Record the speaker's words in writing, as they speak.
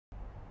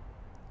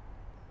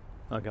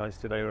Hi guys,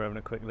 today we're having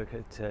a quick look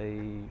at a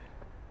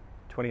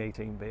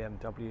 2018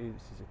 BMW.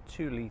 This is a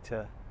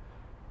 2-litre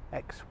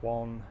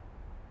X1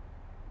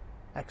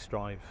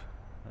 X-Drive.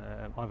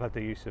 I've had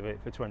the use of it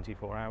for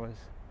 24 hours,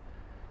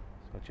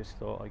 so I just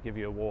thought I'd give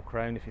you a walk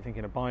around if you're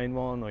thinking of buying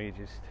one, or you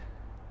just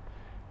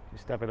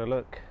having a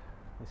look.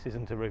 This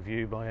isn't a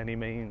review by any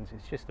means,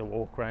 it's just a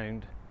walk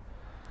around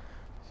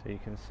so you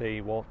can see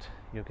what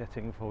you're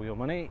getting for your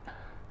money.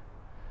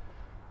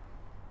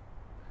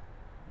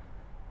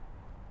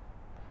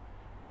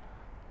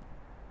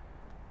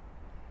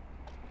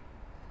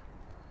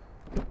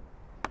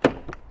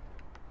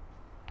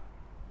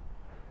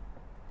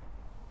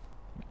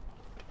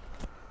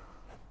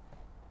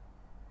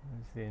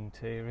 The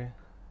interior.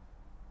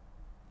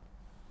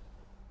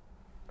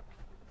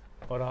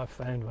 What I've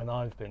found when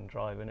I've been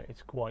driving it,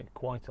 it's quite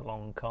a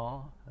long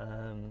car.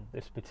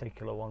 This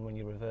particular one, when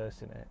you're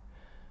reversing it,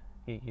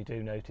 you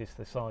do notice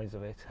the size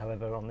of it.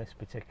 However, on this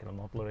particular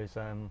model there is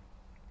a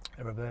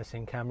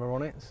reversing camera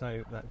on it,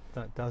 so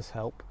that does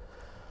help.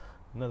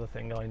 Another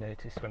thing I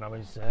noticed when I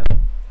was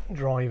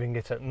driving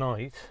it at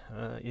night,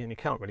 you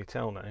can't really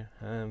tell now,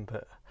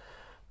 but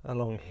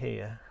along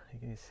here you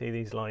can see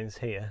these lines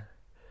here.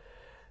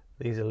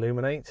 These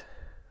illuminate,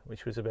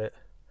 which was a bit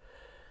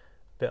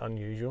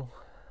unusual.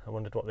 I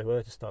wondered what they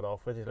were to start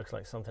off with. It looks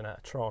like something out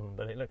of Tron,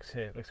 but it looks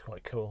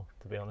quite cool,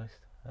 to be honest.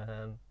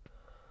 The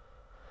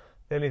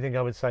only thing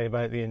I would say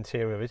about the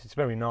interior of it, it's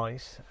very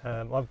nice.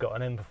 I've got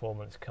an M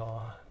Performance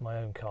car, my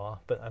own car,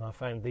 and I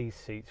found these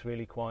seats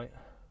really quite,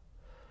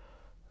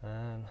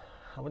 I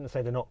wouldn't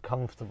say they're not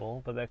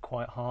comfortable, but they're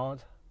quite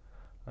hard.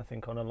 I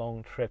think on a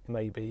long trip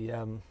maybe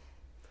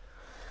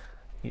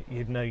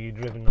you'd know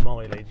you'd driven the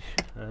mileage.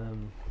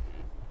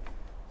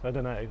 I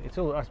don't know, I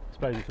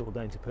suppose it's all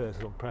down to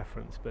personal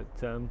preference, but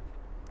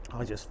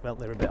I just felt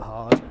they're a bit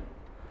hard.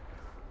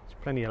 There's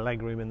plenty of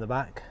leg room in the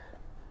back.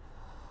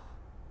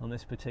 On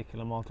this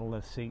particular model,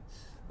 the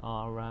seats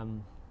are,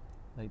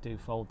 they do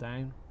fold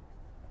down.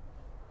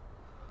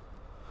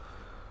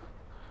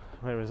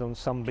 Whereas on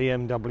some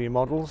BMW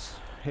models,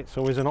 it's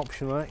always an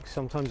optional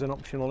sometimes an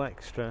optional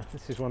extra.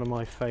 This is one of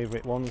my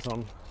favourite ones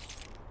on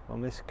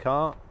this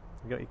car.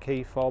 You've got your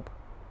key fob,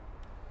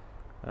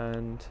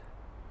 and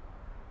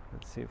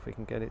let's see if we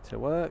can get it to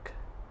work.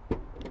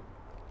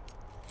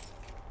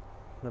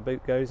 The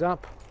boot goes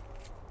up.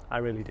 I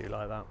really do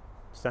like that.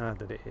 Sad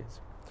that it is.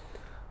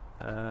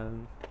 A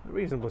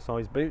reasonable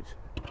sized boot.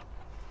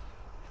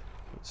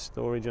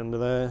 Storage under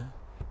there.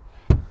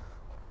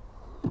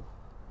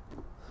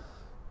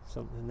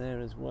 Something there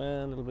as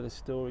well. A little bit of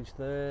storage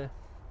there.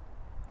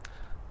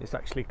 This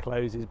actually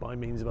closes by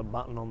means of a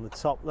button on the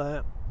top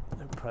there.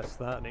 And press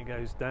that and it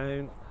goes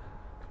down.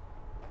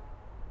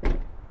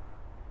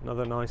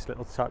 Another nice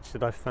little touch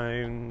that I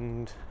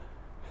found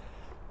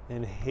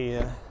in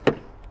here,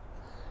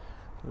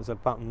 there's a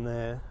button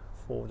there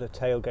for the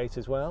tailgate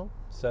as well,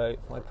 so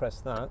if I press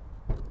that,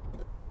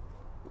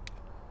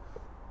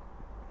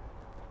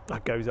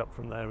 that goes up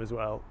from there as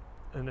well,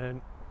 and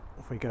then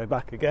if we go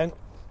back again,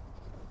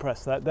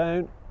 press that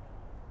down.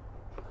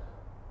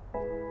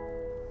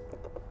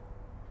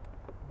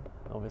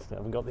 Obviously I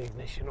haven't got the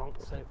ignition on,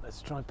 so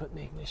let's try putting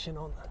the ignition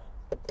on,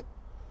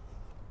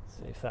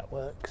 see if that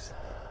works.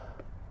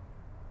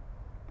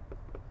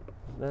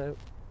 No.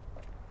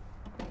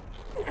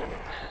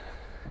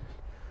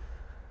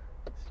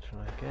 Let's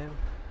try again.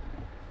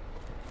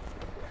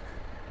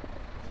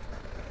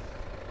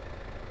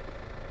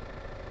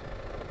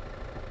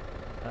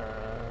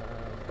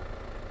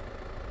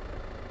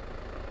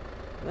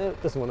 No,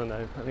 it doesn't want to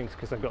know. I think it's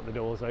because I've got the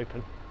doors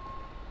open.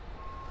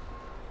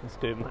 Let's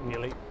do it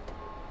manually.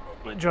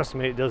 But trust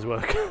me, it does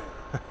work.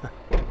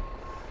 Let's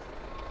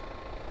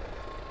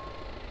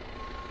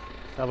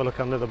have a look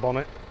under the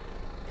bonnet.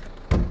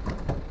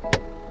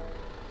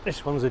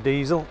 This one's a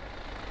diesel.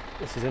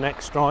 This is an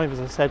X-Drive,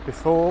 as I said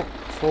before.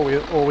 It's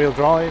all-wheel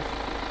drive.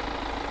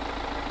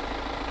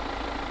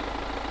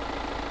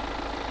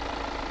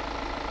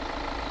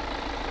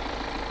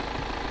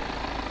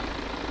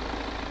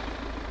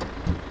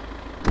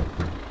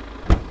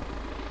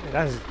 It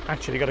has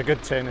actually got a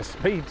good turn of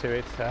speed to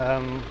it.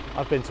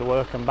 I've been to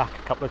work and back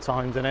a couple of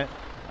times in it,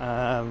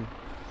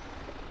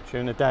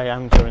 during the day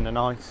and during the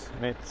night,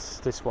 and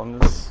this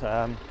one's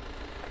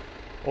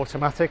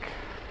automatic.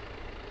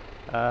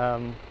 I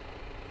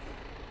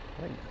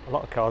think a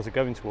lot of cars are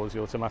going towards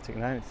the automatic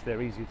now.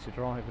 They're easier to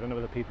drive. I don't know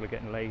whether people are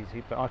getting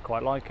lazy, but I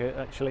quite like it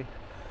actually.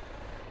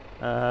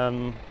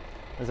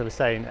 As I was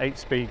saying,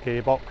 8-speed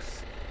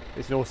gearbox.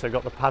 It's also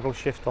got the paddle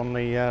shift on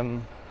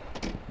the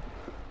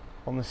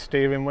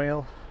steering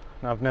wheel.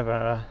 Now, I've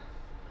never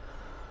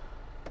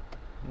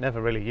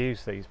really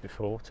used these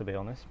before, to be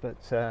honest,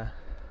 but I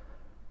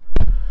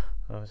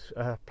was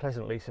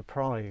pleasantly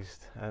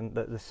surprised, and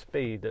that the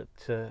speed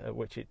at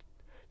which it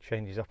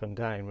changes up and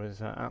down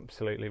was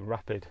absolutely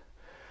rapid.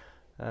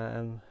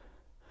 I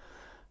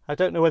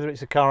don't know whether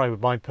it's a car I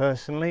would buy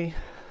personally.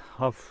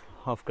 I've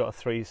got a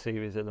 3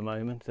 Series at the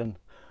moment, and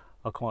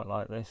I quite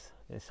like this.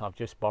 I've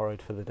just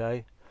borrowed for the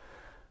day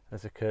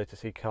as a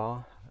courtesy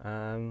car.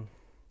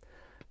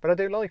 but I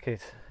do like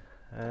it.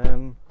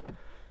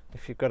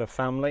 If you've got a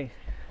family,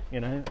 you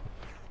know,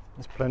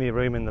 there's plenty of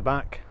room in the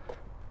back.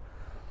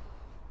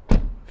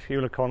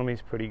 Fuel economy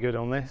is pretty good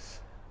on this,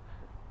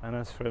 and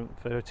as for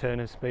return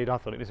of speed, I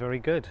thought it was very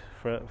good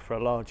for a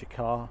larger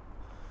car.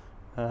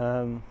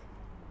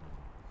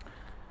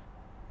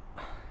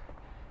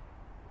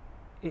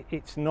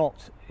 It's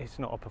not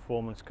a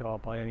performance car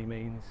by any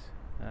means,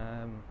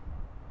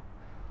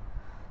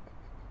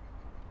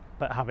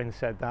 but having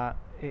said that,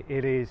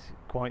 it is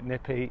quite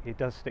nippy. It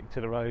does stick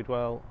to the road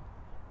well.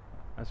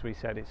 As we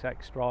said, it's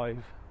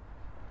X-Drive,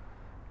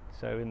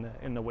 so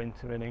in the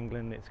winter in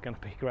England it's going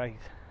to be great.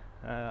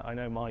 I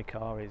know my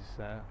car is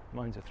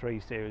mine's a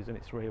 3 Series and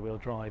it's rear wheel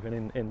drive,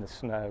 and in the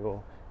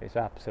snow it's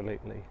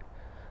absolutely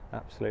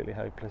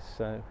hopeless.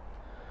 So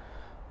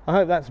I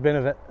hope that's been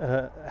of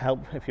help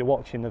if you're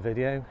watching the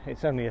video.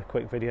 It's only a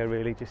quick video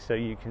really, just so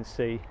you can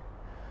see,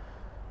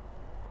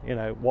 you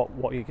know,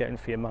 what you're getting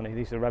for your money.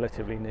 These are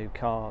relatively new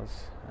cars,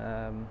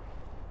 so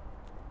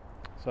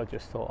I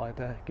just thought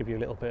I'd give you a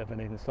little bit of an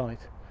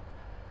insight.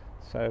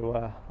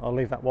 So I'll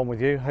leave that one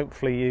with you.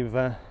 Hopefully you've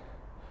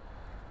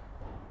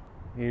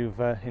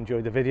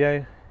enjoyed the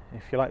video.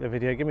 If you like the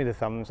video, give me the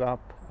thumbs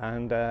up,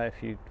 and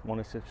if you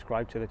want to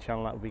subscribe to the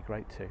channel, that would be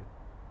great too.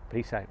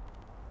 Peace out.